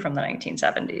Chong movie from the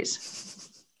 1970s.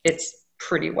 It's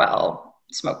pretty well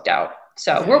smoked out.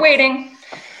 So we're waiting.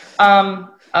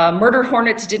 Murder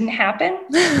hornets didn't happen.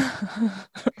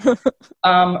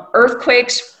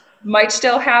 Earthquakes might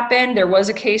still happen. There was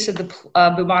a case of the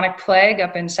bubonic plague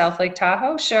up in South Lake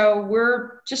Tahoe. So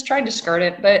we're just trying to skirt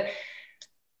it. But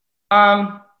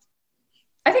I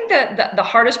think that the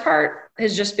hardest part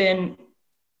has just been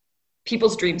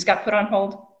people's dreams got put on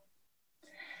hold.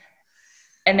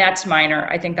 And that's minor.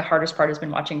 I think the hardest part has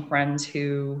been watching friends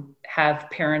who have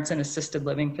parents in assisted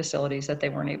living facilities that they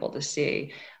weren't able to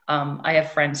see. I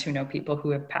have friends who know people who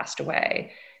have passed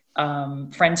away,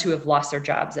 friends who have lost their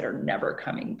jobs that are never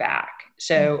coming back.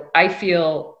 So I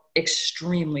feel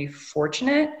extremely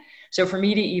fortunate. So for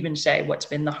me to even say what's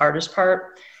been the hardest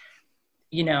part,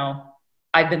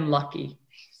 I've been lucky.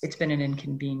 It's been an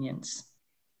inconvenience.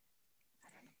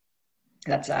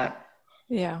 That's that.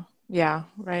 Yeah. Yeah,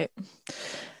 right.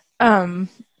 Does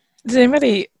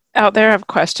anybody out there have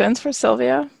questions for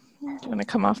Sylvia? Do you want to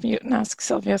come off mute and ask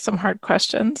Sylvia some hard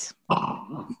questions?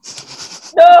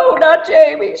 No, not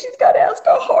Jamie. She's got to ask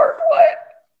a hard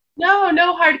one.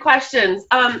 No hard questions.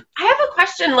 I have a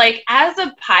question, as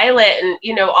a pilot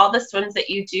and, all the swims that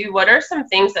you do, what are some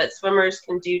things that swimmers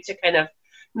can do to kind of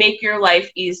make your life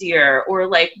easier?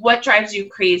 Or what drives you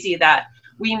crazy that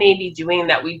we may be doing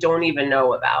that we don't even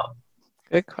know about?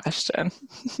 Good question.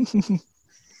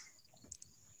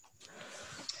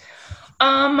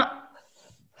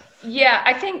 Yeah,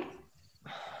 I think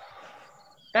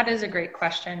that is a great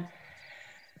question.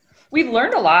 We've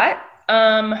learned a lot.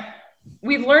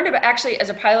 We've learned about, actually, as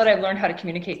a pilot, I've learned how to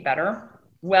communicate better,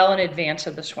 well in advance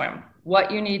of the swim.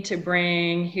 What you need to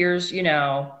bring, here's,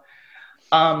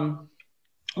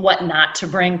 what not to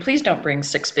bring. Please don't bring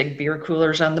 6 big beer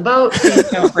coolers on the boat. Please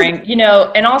don't bring,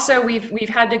 and also we've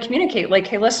had to communicate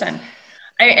hey, listen,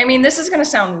 I mean, this is going to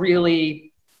sound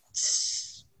really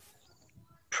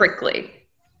prickly,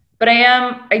 but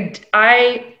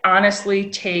I honestly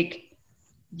take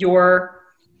your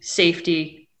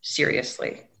safety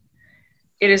seriously.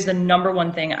 It is the number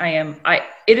one thing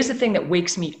it is the thing that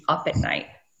wakes me up at night,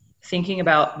 thinking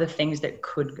about the things that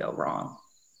could go wrong.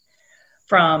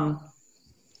 From,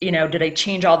 did I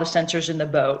change all the sensors in the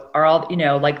boat? Are all,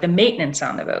 the maintenance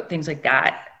on the boat, things like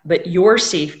that. But your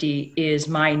safety is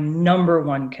my number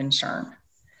one concern.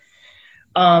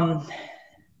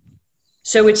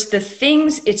 So it's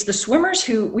the swimmers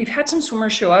we've had some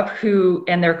swimmers show up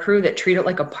and their crew that treat it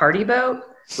like a party boat,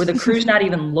 where the crew's not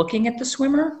even looking at the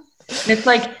swimmer. And it's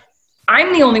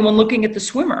I'm the only one looking at the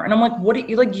swimmer. And I'm what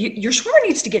your swimmer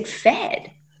needs to get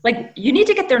fed. You need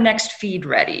to get their next feed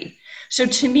ready. So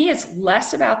to me, it's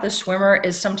less about the swimmer,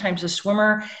 as sometimes the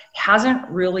swimmer hasn't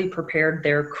really prepared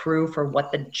their crew for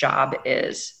what the job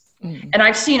is. Mm-hmm. And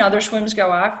I've seen other swims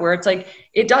go off where it's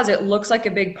it looks like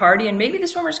a big party, and maybe the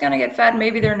swimmer's going to get fed.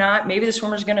 Maybe they're not. Maybe the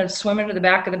swimmer's going to swim into the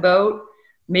back of the boat.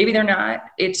 Maybe they're not.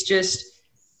 It's just,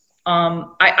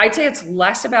 I'd say it's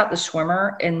less about the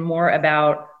swimmer and more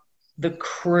about the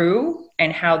crew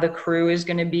and how the crew is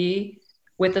going to be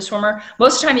with the swimmer.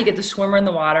 Most of the time you get the swimmer in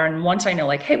the water, and once I know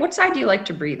hey, what side do you like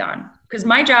to breathe on? Because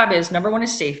my job is, number 1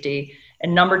 is safety,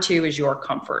 and number 2 is your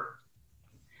comfort.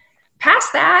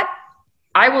 Past that,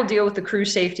 I will deal with the crew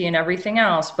safety and everything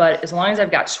else, but as long as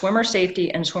I've got swimmer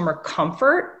safety and swimmer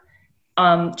comfort,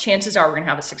 chances are we're going to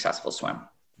have a successful swim.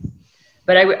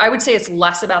 But I would say it's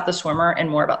less about the swimmer and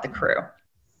more about the crew.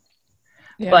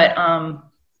 Yeah. But,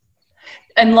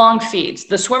 and long feeds,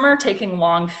 the swimmer taking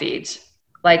long feeds,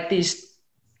 like these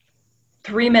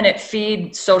 3-minute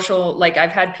feed social, like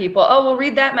I've had people, oh, well,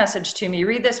 read that message to me,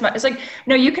 read this. It's like,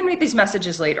 no, you can read these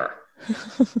messages later.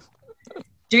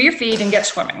 Do your feed and get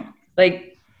swimming.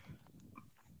 Like,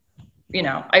 you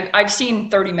know, I've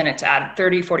seen 45 minutes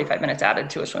added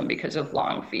to a swim because of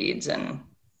long feeds and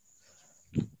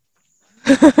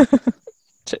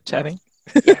chit-chatting.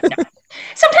 Yeah, no.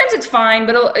 Sometimes it's fine,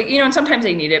 but you know, and sometimes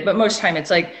they need it. But most time it's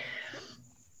like,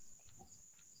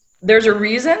 there's a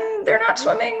reason they're not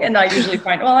swimming. And I usually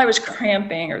find, well, I was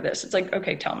cramping or this. It's like,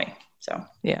 okay, tell me. So,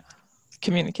 yeah.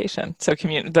 Communication. So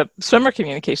the swimmer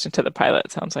communication to the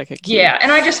pilot sounds like a key. Yeah.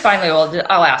 And I just finally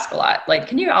I'll ask a lot.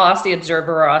 Like, I'll ask the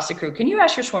observer or ask the crew, can you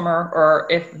ask your swimmer? Or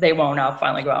if they won't, I'll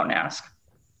finally go out and ask.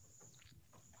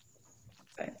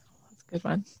 That's a good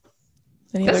one.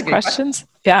 Any other questions?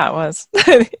 Yeah, it was.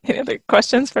 Any other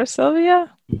questions for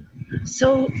Sylvia?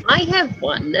 So I have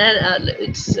one. That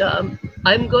it's I'm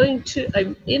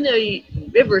in a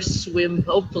river swim.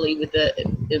 Hopefully,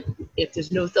 if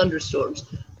there's no thunderstorms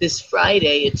this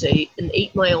Friday. It's an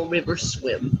 8-mile river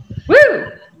swim.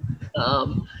 Woo!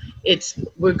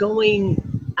 We're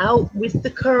going out with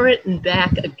the current and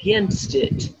back against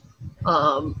it.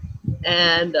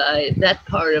 And that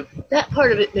part of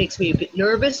it makes me a bit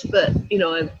nervous, but you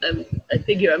know, I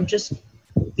figure I'm just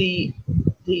the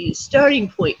starting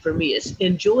point for me is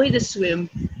enjoy the swim.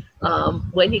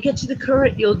 When you get to the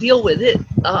current, you'll deal with it.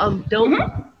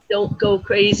 Don't go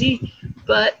crazy.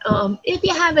 But if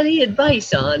you have any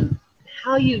advice on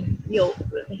how you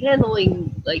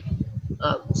handling like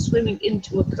swimming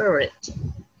into a current,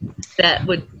 that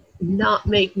would not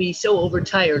make me so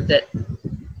overtired that.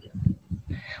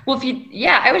 Well,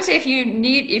 I would say if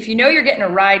you know you're getting a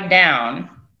ride down,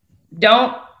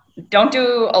 don't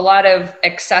do a lot of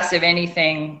excessive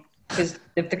anything, because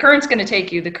if the current's going to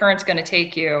take you, the current's going to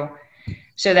take you,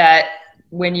 so that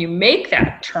when you make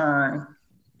that turn,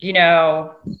 you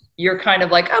know, you're kind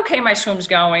of like, okay, my swim's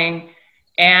going,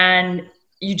 and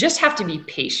you just have to be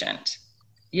patient.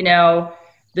 You know,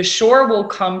 the shore will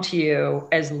come to you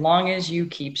as long as you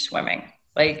keep swimming.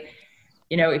 Like,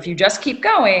 you know, if you just keep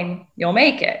going, you'll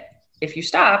make it. If you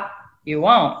stop, you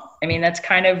won't. I mean, that's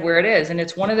kind of where it is. And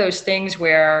it's one of those things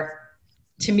where,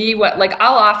 to me,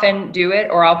 I'll often do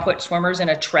it, or I'll put swimmers in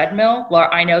a treadmill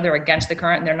where I know they're against the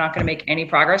current and they're not going to make any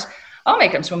progress. I'll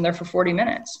make them swim there for 40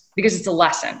 minutes because it's a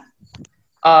lesson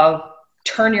of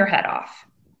turn your head off.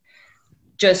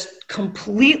 Just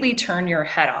completely turn your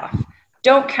head off.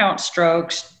 Don't count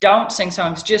strokes. Don't sing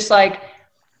songs. Just like,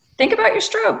 think about your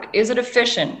stroke. Is it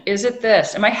efficient? Is it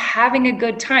this? Am I having a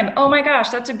good time? Oh my gosh,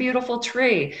 that's a beautiful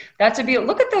tree.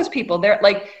 Look at those people. They're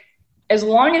like, as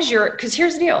long as because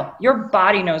here's the deal. Your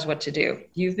body knows what to do.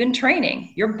 You've been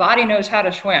training. Your body knows how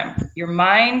to swim. Your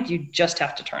mind, you just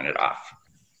have to turn it off.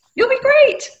 You'll be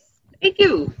great. Thank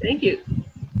you. Thank you.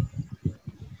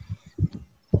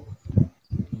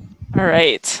 All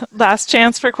right. Last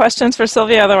chance for questions for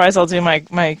Sylvia. Otherwise, I'll do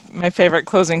my favorite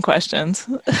closing questions.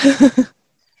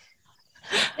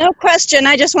 No question.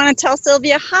 I just want to tell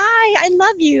Sylvia, hi, I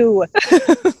love you.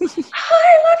 Hi,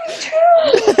 I love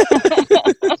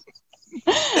you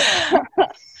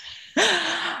too.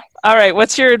 All right.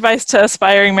 What's your advice to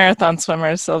aspiring marathon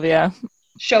swimmers, Sylvia?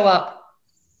 Show up.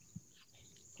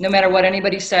 No matter what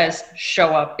anybody says,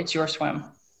 show up. It's your swim.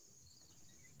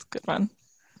 It's a good one.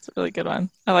 It's a really good one.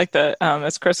 I like that.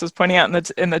 As Chris was pointing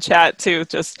out in the chat too,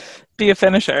 just be a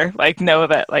finisher. Like, know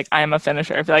that, like, I'm a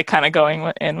finisher. If you're like kind of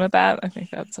going in with that, I think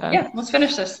that's yeah. Let's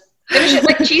finish this. Finish it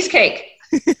like cheesecake.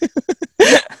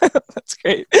 That's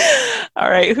great. All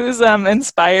right, who's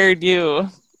inspired you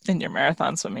in your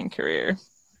marathon swimming career?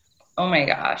 Oh my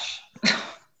gosh.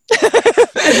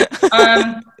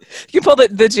 You can pull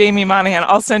the Jamie Monahan.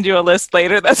 I'll send you a list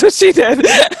later. That's what she did.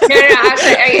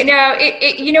 No.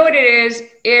 You know what it is?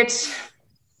 It's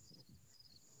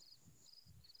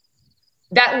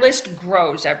that list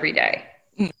grows every day.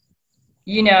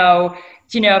 You know,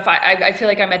 if I feel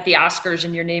like I'm at the Oscars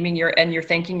and you're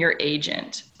thanking your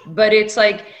agent, but it's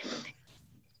like,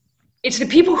 it's the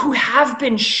people who have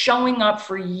been showing up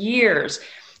for years.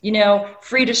 You know,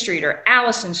 Frida Streeter,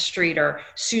 Allison Streeter,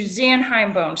 Suzanne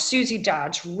Heimbone, Susie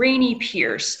Dodge, Rainey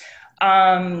Pierce,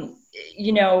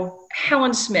 you know,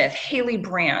 Helen Smith, Haley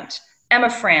Brandt,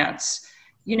 Emma France,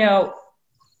 you know,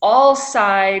 all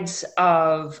sides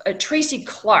of Tracy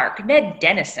Clark, Ned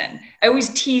Dennison. I always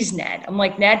tease Ned. I'm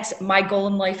like, my goal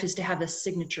in life is to have a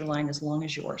signature line as long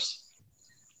as yours.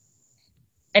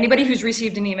 Anybody who's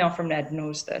received an email from Ned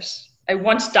knows this. I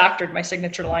once doctored my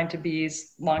signature line to be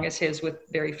as long as his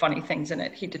with very funny things in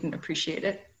it. He didn't appreciate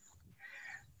it.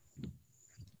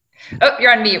 Oh,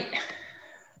 you're on mute.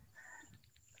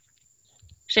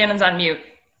 Shannon's on mute.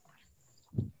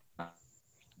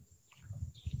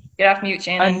 Get off mute,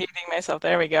 Shannon. Unmuting myself.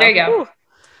 There we go. There you go. Whew.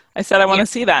 I said I want to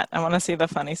see that. I want to see the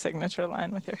funny signature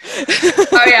line with your.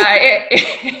 Oh yeah,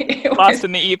 it Lost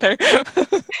in the ether.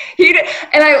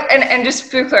 And just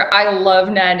to be clear, I love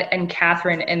Ned and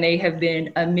Catherine, and they have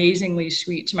been amazingly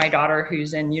sweet to my daughter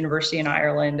who's in university in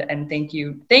Ireland. And thank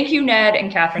you, Ned and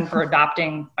Catherine, for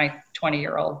adopting my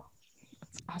 20-year-old.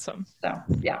 That's awesome. So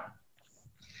yeah.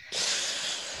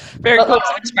 Very But cool. lots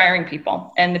of inspiring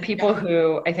people, and the people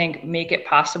who I think make it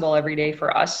possible every day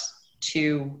for us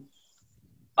to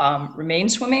remain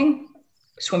swimming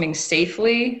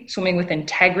safely, swimming with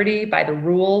integrity by the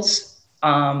rules.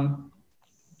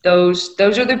 Those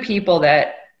are the people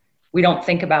that we don't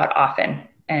think about often,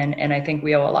 and I think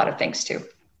we owe a lot of thanks to.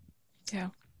 Yeah,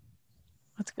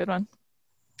 that's a good one.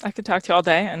 I could talk to you all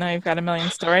day. I know you've got a million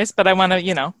stories, but I want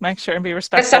to, make sure and be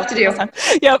respectful. Got stuff to do.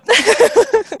 Yep.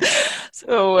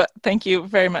 So thank you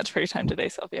very much for your time today,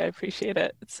 Sylvia. I appreciate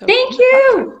it. Thank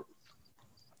you.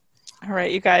 All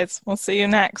right, you guys. We'll see you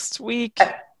next week.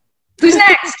 Who's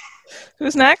next?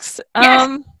 Who's next?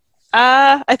 Yes.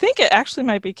 I think it actually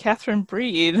might be Catherine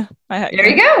Breed. There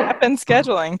you go. I've been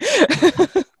scheduling.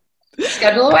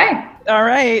 Schedule away. All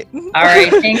right. All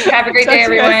right. Thanks. Have a great day,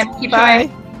 everyone. Keep Bye.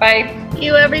 swimming. Bye. Thank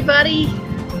you, everybody.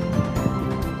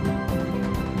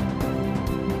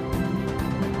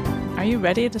 Are you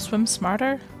ready to swim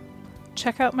smarter?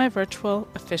 Check out my virtual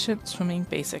Efficient Swimming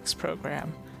Basics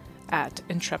program at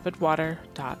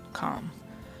intrepidwater.com.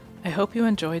 I hope you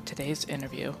enjoyed today's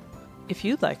interview. If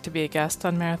you'd like to be a guest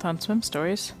on Marathon Swim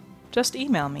Stories, just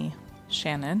email me,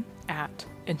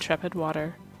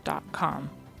 shannon@intrepidwater.com.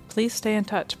 Please stay in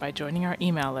touch by joining our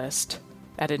email list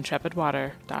at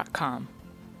intrepidwater.com.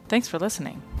 Thanks for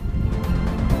listening.